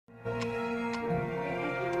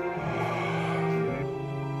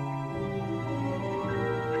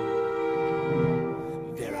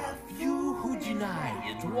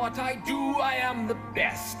what I do, I am the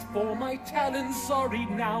best, for my talents are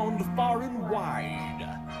renowned far and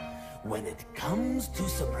wide. When it comes to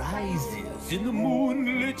surprises in the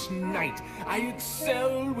moonlit night, I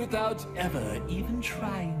excel without ever even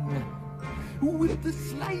trying. With the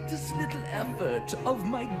slightest little effort of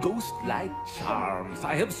my ghost-like charms,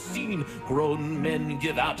 I have seen grown men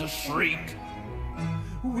give out a shriek.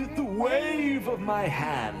 With the wave of my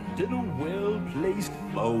hand and a well-placed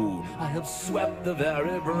moan, I have swept the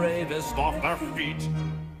very bravest off their feet.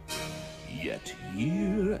 Yet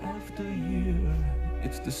year after year,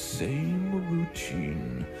 it's the same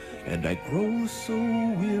routine, and I grow so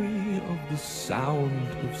weary of the sound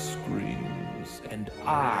of screams. And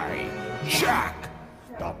I, Jack,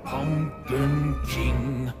 the Pumpkin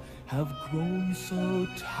King, have grown so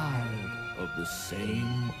tired of the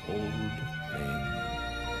same old thing.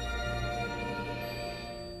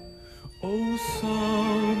 Oh,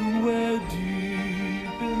 somewhere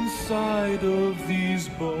deep inside of these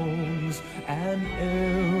bones, an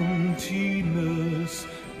emptiness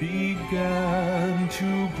began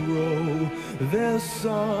to grow. There's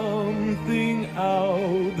something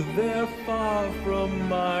out there far from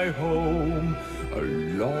my home, a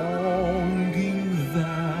longing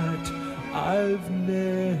that I've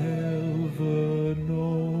never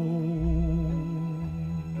known.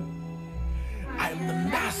 I'm the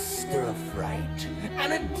master of fright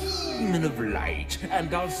and a demon of light,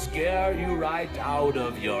 and I'll scare you right out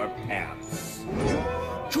of your pants.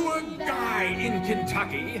 Tour guide in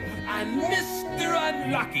Kentucky, I'm Mr.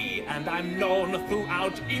 Unlucky, and I'm known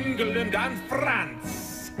throughout England and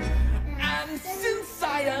France. And since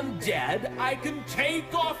I am dead, I can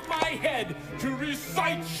take off my head to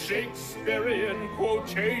recite Shakespearean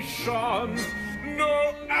quotations.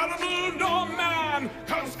 No animal, no man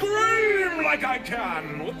can scream like I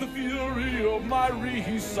can with the fury of my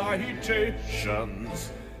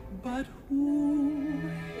recitations. But who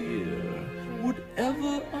here would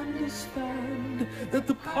ever understand that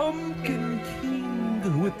the Pumpkin King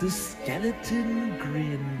with the skeleton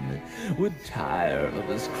grin would tire of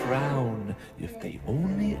his crown if they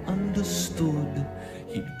only understood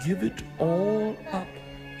he'd give it all up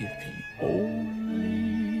if he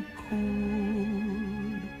only could?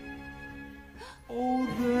 Oh,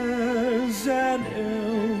 there's an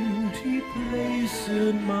empty place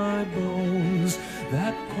in my bones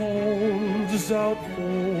that calls out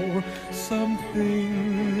for something